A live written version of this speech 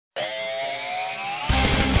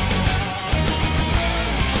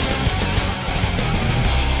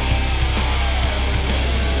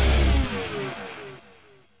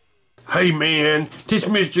Hey man, this is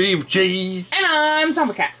Mr. Evilcheese. And I'm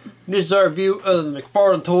Tomcat. This is our review of the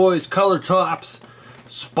McFarlane Toys Color Tops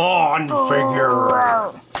Spawn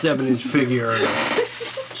figure. 7-inch figure.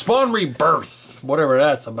 Spawn Rebirth. Whatever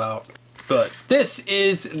that's about. But this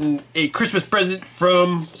is a Christmas present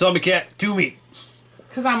from Zombie Cat to me.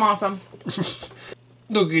 Because I'm awesome.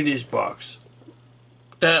 Look at this box.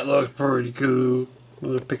 That looks pretty cool.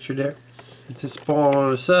 Little picture there. It's a Spawn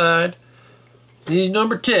on the side. He's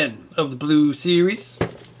number 10 of the blue series.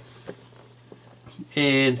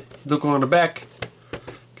 And look on the back.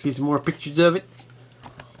 See some more pictures of it.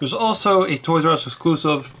 There's also a Toys R Us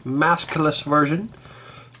exclusive maskless version.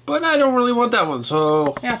 But I don't really want that one,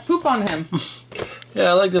 so... Yeah, poop on him. Yeah,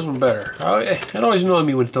 I like this one better. It always annoyed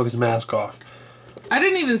me when he took his mask off. I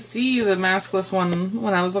didn't even see the maskless one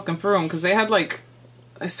when I was looking through them, because they had like,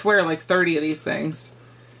 I swear, like 30 of these things.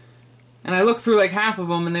 And I looked through like half of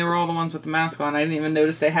them, and they were all the ones with the mask on. I didn't even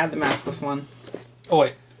notice they had the maskless one. Oh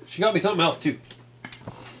wait, she got me something else too.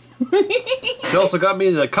 She also got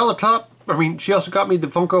me the Color Top. She also got me the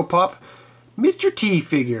Funko Pop Mr. T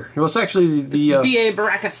figure. It was actually the B.A.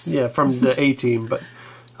 Baracus. Yeah, from the A-Team, but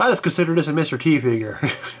I just consider this a Mr. T figure.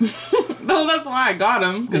 Well, that's why I got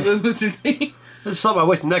him, because it's Mr. T. This is something I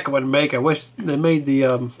wish NECA would make. I wish they made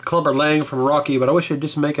the Clubber Lang from Rocky, but I wish they'd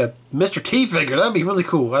just make a Mr. T figure. That'd be really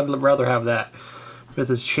cool. I'd rather have that with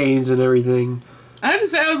his chains and everything. I have to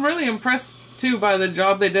say, I was really impressed too by the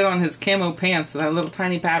job they did on his camo pants. That little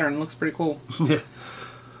tiny pattern looks pretty cool. Yeah,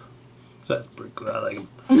 that's pretty cool. I like him.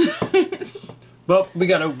 Well, we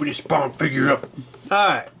gotta open this Spawn figure up. All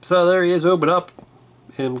right, so there he is, open up,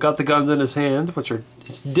 and got the guns in his hands, which are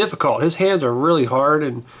it's difficult. His hands are really hard,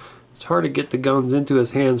 and it's hard to get the guns into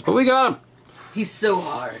his hands, but we got him. He's so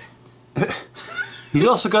hard. He's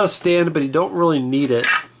also got a stand, but he don't really need it.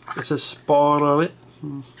 It says Spawn on it.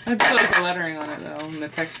 I do like the lettering on it though, and the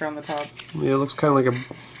texture on the top. Yeah, it looks kind of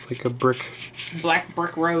like a brick. Black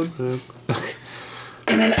brick road. Yeah.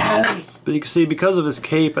 In an alley. But you can see because of his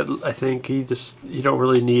cape, I think you don't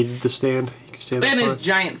really need the stand. You can stand. And his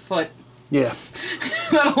giant foot. Yeah.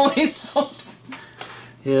 That always helps.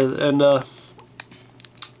 Yeah, and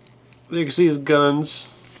you can see his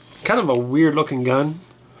guns. Kind of a weird looking gun.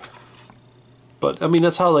 But I mean,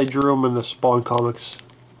 that's how they drew them in the Spawn comics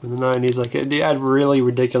in the 90s. Like they had really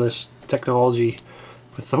ridiculous technology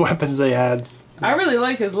with the weapons they had. I really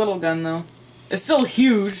like his little gun though. It's still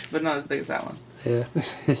huge, but not as big as that one. Yeah,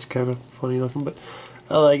 it's kind of funny looking, but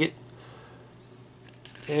I like it.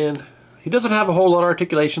 And he doesn't have a whole lot of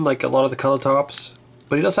articulation like a lot of the Color Tops,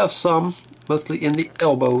 but he does have some, mostly in the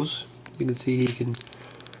elbows. You can see he can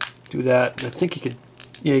do that. And I think he could,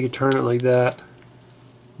 yeah, he can turn it like that. A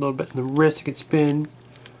little bit in the wrist, he can spin.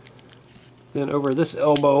 Then over this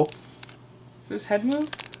elbow. Does his head move?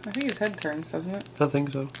 I think his head turns, doesn't it? I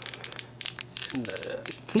think so. And, I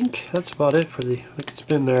think that's about it for the. I can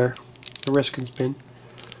spin there. The wrist can spin.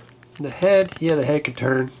 And the head, yeah, the head can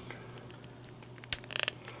turn.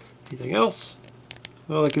 Anything else?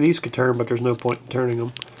 Well, like these could turn, but there's no point in turning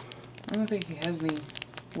them. I don't think he has any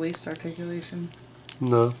waist articulation.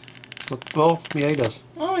 No. Well, yeah, he does.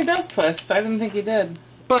 Oh, he does twist. I didn't think he did.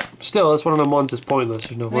 But still, that's one of them ones that's pointless.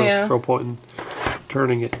 There's no real point in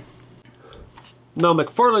turning it. Now,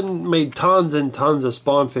 McFarlane made tons and tons of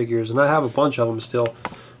Spawn figures, and I have a bunch of them still.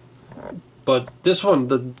 But this one,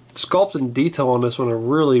 the sculpt and detail on this one are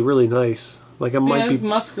really, really nice. Like it might be. His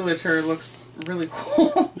musculature looks really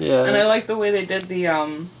cool. Yeah. And I like the way they did the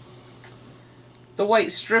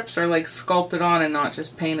white strips are like sculpted on and not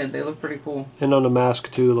just painted. They look pretty cool. And on the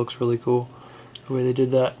mask too, it looks really cool. The way they did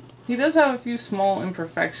that. He does have a few small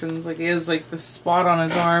imperfections. Like he has like the spot on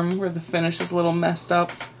his arm where the finish is a little messed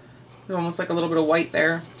up. There's almost like a little bit of white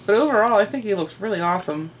there. But overall, I think he looks really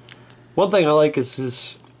awesome. One thing I like is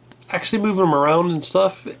his actually moving them around and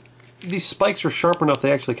stuff. These spikes are sharp enough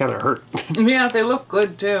they actually kind of hurt. Yeah, they look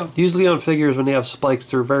good too. Usually on figures when they have spikes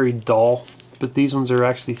they're very dull, but these ones are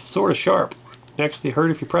actually sort of sharp. They actually hurt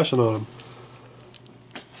if you're pressing on them.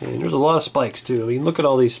 And there's a lot of spikes too. I mean, look at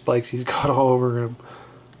all these spikes he's got all over him.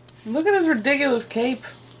 Look at his ridiculous cape.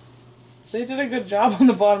 They did a good job on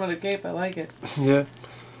the bottom of the cape. I like it. Yeah.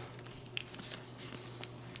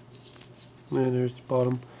 And there's the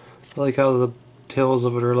bottom. I like how the tails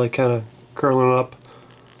of it are like kind of curling up.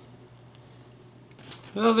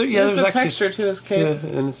 Oh, There's some actually texture to his cape. Yeah,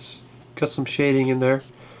 and it's got some shading in there.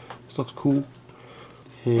 This looks cool.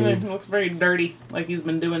 And It looks very dirty, like he's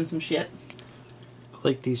been doing some shit. I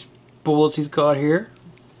like these bullets he's got here.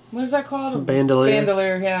 What is that called? A bandolier.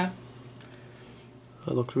 Bandolier, yeah.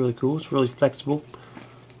 That looks really cool. It's really flexible.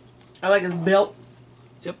 I like his belt.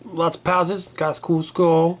 Yep, lots of pouches. Got a cool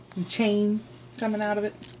skull. And chains. coming out of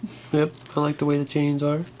it. Yep, I like the way the chains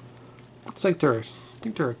are. Looks like I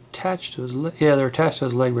think they're attached to his leg. Yeah, they're attached to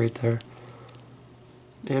his leg right there.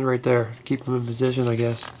 And right there, to keep him in position, I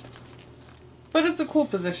guess. But it's a cool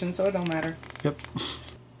position, so it don't matter. Yep.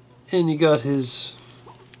 And you got his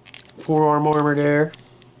forearm armor there.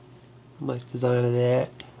 Nice design of that.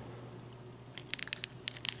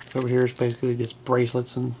 Over here is basically just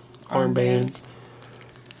bracelets and armbands.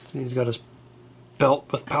 He's got his belt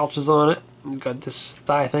with pouches on it. He's got this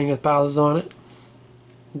thigh thing with pouches on it.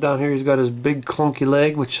 Down here he's got his big clunky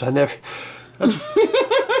leg, which I never...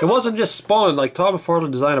 It wasn't just Spawn. Like, Todd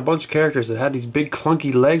McFarlane designed a bunch of characters that had these big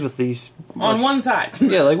clunky legs with these... On one side.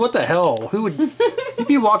 Yeah, like, what the hell? Who would... He'd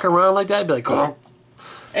be walking around like that and be like... Clonk,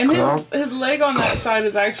 and his leg on that side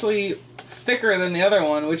is actually thicker than the other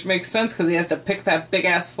one, which makes sense because he has to pick that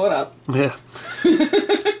big-ass foot up. Yeah.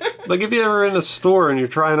 Like, if you're ever in a store and you're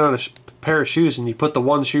trying on a pair of shoes and you put the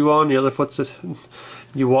one shoe on, the other foot's...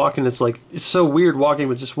 You walk and it's like, it's so weird walking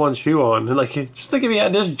with just one shoe on. And like, just think if you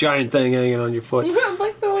had this giant thing hanging on your foot. I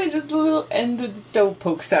like the way just the little end of the toe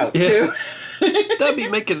pokes out, too. That'd be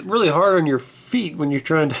making it really hard on your feet when you're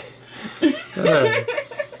trying to...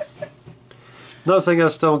 Another thing I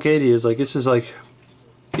was telling Katie is like, this is like,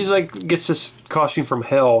 he's like, gets this costume from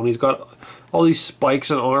hell, and he's got all these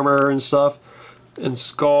spikes and armor and stuff, and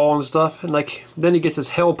skull and stuff, and like, then he gets his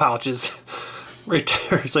hell pouches. Right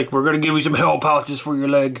there, it's like, we're gonna give you some hell pouches for your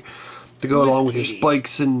leg to go along with your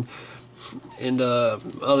spikes and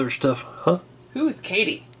other stuff, huh? Who is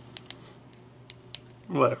Katie?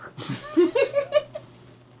 Whatever.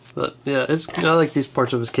 But yeah, I like these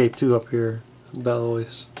parts of his cape too up here.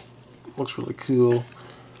 Bellows looks really cool.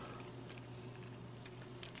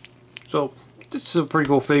 So this is a pretty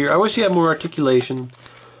cool figure. I wish he had more articulation.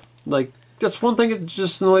 Like, that's one thing that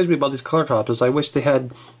just annoys me about these color tops is I wish they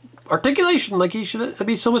had articulation. Like, it'd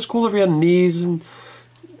be so much cooler if he had knees and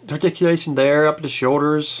articulation there up at the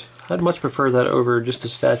shoulders. I'd much prefer that over just a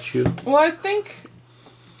statue. Well, I think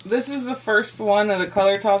this is the first one of the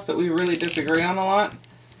color tops that we really disagree on a lot.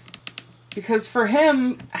 Because for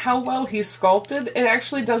him, how well he's sculpted, it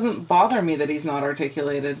actually doesn't bother me that he's not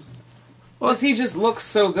articulated. Because he just looks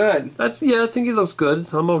so good. Yeah, I think he looks good.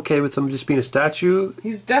 I'm okay with him just being a statue.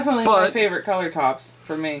 He's definitely my favorite color tops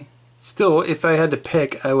for me. Still, if I had to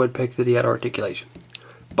pick, I would pick that he had articulation.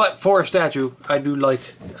 But for a statue, I really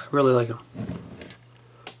like him.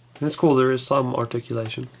 And it's cool, there is some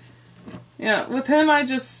articulation. Yeah, with him, I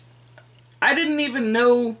didn't even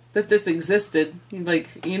know that this existed.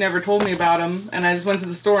 Like, you never told me about him, and I just went to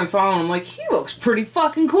the store and saw him, and I'm like, he looks pretty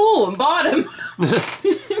fucking cool, and bought him.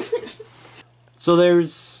 So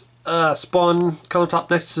there's Spawn color top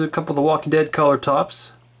next to a couple of the Walking Dead color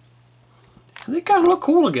tops. And they kind of look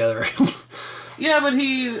cool together. Yeah, but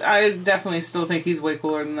I definitely still think he's way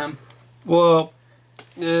cooler than them. Well,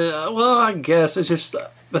 I guess it's just...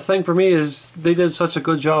 The thing for me is they did such a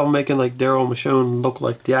good job of making like Daryl and Michonne look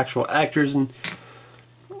like the actual actors, and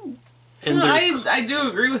no, I do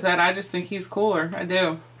agree with that. I just think he's cooler. I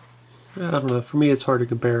do. I don't know. For me, it's hard to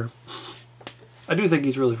compare. I do think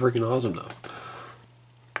he's really freaking awesome, though.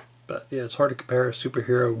 But yeah, it's hard to compare a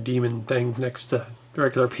superhero demon thing next to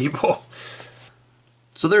regular people.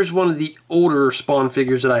 So there's one of the older Spawn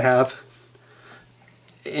figures that I have,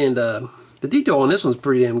 and the detail on this one's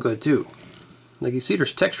pretty damn good too. Like, you see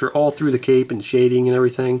there's texture all through the cape and shading and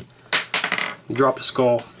everything. You drop the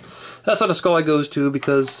skull. That's not the skull I goes to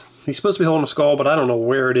because he's supposed to be holding a skull, but I don't know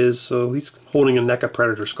where it is, so he's holding a NECA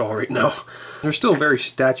Predator skull right now. They're still very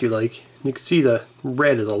statue-like. You can see the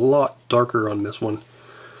red is a lot darker on this one.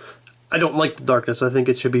 I don't like the darkness. I think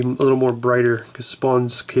it should be a little more brighter because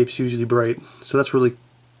Spawn's cape's usually bright. So that's really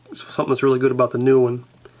something that's really good about the new one.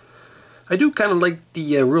 I do kind of like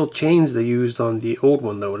the real chains they used on the old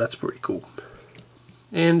one, though. That's pretty cool.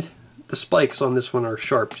 And the spikes on this one are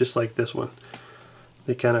sharp, just like this one.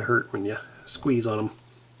 They kind of hurt when you squeeze on them.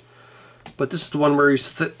 But this is the one where he's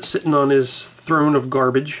sitting on his throne of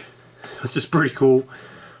garbage, which is pretty cool.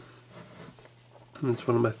 And it's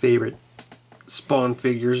one of my favorite Spawn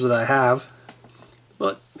figures that I have.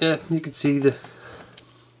 But yeah, you can see the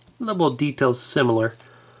level of detail similar.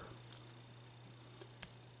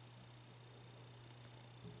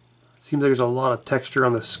 Seems like there's a lot of texture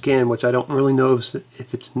on the skin, which I don't really know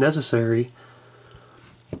if it's necessary.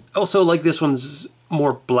 Also, like, this one's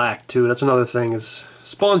more black too. That's another thing. Is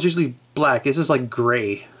Spawn's usually black. It's just like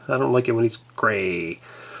gray. I don't like it when he's gray.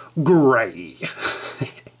 Gray.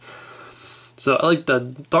 So I like the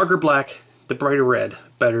darker black, the brighter red,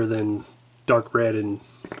 better than dark red and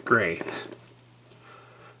gray.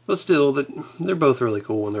 But still, they're both really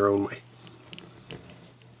cool in their own way.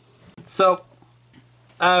 So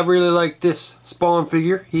I really like this Spawn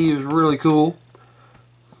figure. He is really cool.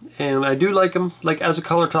 And I do like him, like as a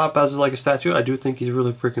color top, as like a statue. I do think he's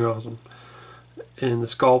really freaking awesome. And the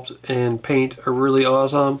sculpt and paint are really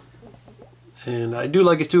awesome. And I do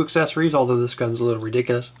like his 2 accessories, although this gun's a little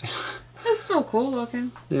ridiculous. It's still cool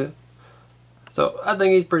looking. Yeah. So I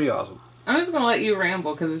think he's pretty awesome. I'm just going to let you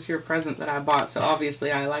ramble because it's your present that I bought, so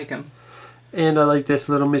obviously I like him. And I like this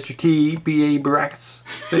little Mr. T, B.A. Brackets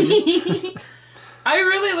figure. I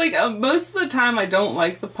really like, most of the time I don't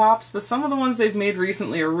like the Pops, but some of the ones they've made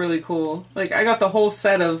recently are really cool. Like, I got the whole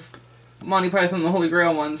set of Monty Python and the Holy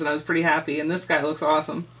Grail ones, and I was pretty happy, and this guy looks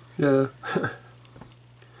awesome. Yeah.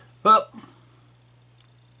 Well,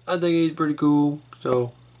 I think he's pretty cool.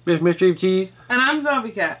 So, this is Mr. Evilcheese. And I'm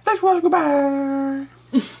Zombie Cat. Thanks for watching. Goodbye.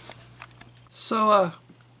 So,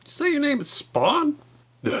 you say your name is Spawn?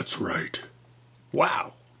 That's right.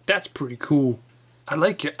 Wow, that's pretty cool. I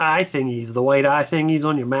like your eye thingies, the white eye thingies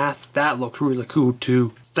on your mask. That looks really cool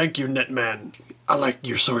too. Thank you, Netman. I like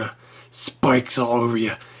your sort of spikes all over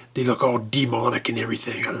you. They look all demonic and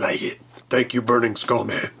everything. I like it. Thank you, Burning Skull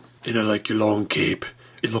Man. And I like your long cape.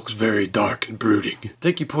 It looks very dark and brooding.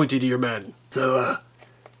 Thank you, Pointy Ear Man. So,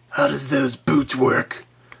 how does those boots work?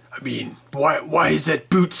 I mean, why is that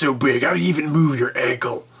boot so big? How do you even move your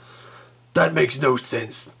ankle? That makes no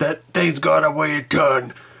sense. That thing's got to weigh a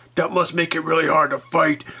ton. That must make it really hard to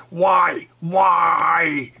fight. Why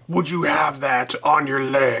would you have that on your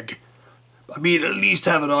leg? I mean, at least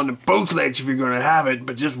have it on both legs if you're going to have it,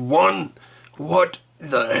 but just one? What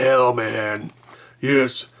the hell, man?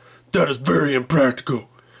 Yes, that is very impractical.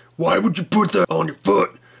 Why would you put that on your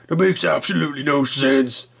foot? That makes absolutely no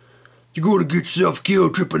sense. You're going to get yourself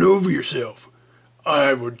killed tripping over yourself.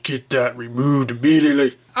 I would get that removed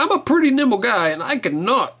immediately. I'm a pretty nimble guy, and I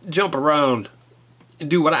cannot jump around and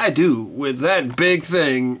do what I do with that big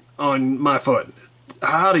thing on my foot.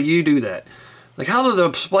 How do you do that? Like, how do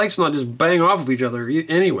the spikes not just bang off of each other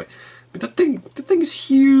anyway? I mean, the thing is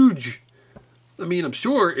huge. I mean, I'm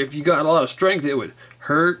sure if you got a lot of strength, it would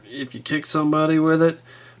hurt if you kick somebody with it.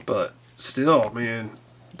 But still, man,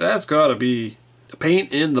 that's got to be a pain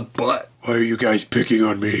in the butt. Why are you guys picking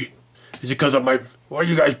on me? Is it because of my... Why are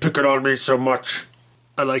you guys picking on me so much?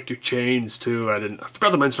 I like your chains, too. I forgot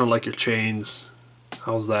to mention I like your chains.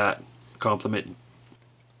 How's that? Compliment.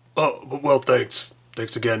 Oh, well, thanks.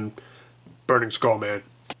 Thanks again, Burning Skull Man.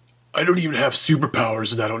 I don't even have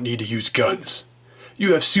superpowers and I don't need to use guns.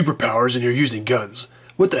 You have superpowers and you're using guns.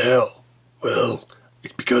 What the hell? Well,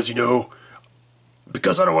 it's because,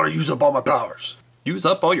 because I don't want to use up all my powers. Use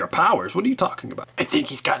up all your powers? What are you talking about? I think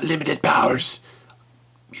he's got limited powers.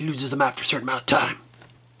 He loses them after a certain amount of time.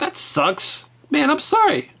 That sucks. Man, I'm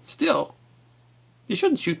sorry. Still, you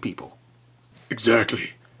shouldn't shoot people.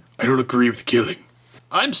 Exactly. I don't agree with killing.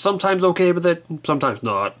 I'm sometimes okay with it, sometimes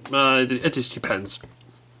not. It just depends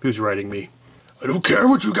who's writing me. I don't care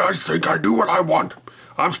what you guys think. I do what I want.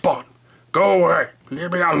 I'm Spawn. Go away.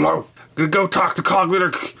 Leave me alone. Go talk to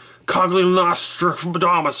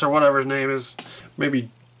Coglinostradamus or whatever his name is. Maybe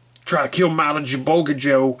try to kill Malajiboga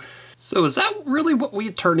Joe. So is that really what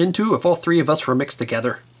we'd turn into if all 3 of us were mixed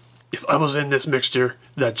together? If I was in this mixture,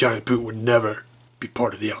 that giant boot would never be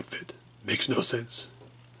part of the outfit. Makes no sense.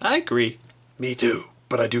 I agree. Me too,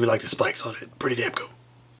 but I do like the spikes on it. Pretty damn cool.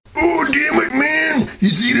 Oh, damn it, man!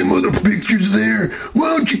 You see them other pictures there?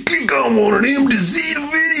 Why don't you click on one of them to see the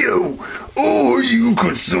video? Or you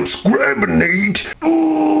could subscribe and eat.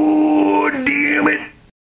 Oh!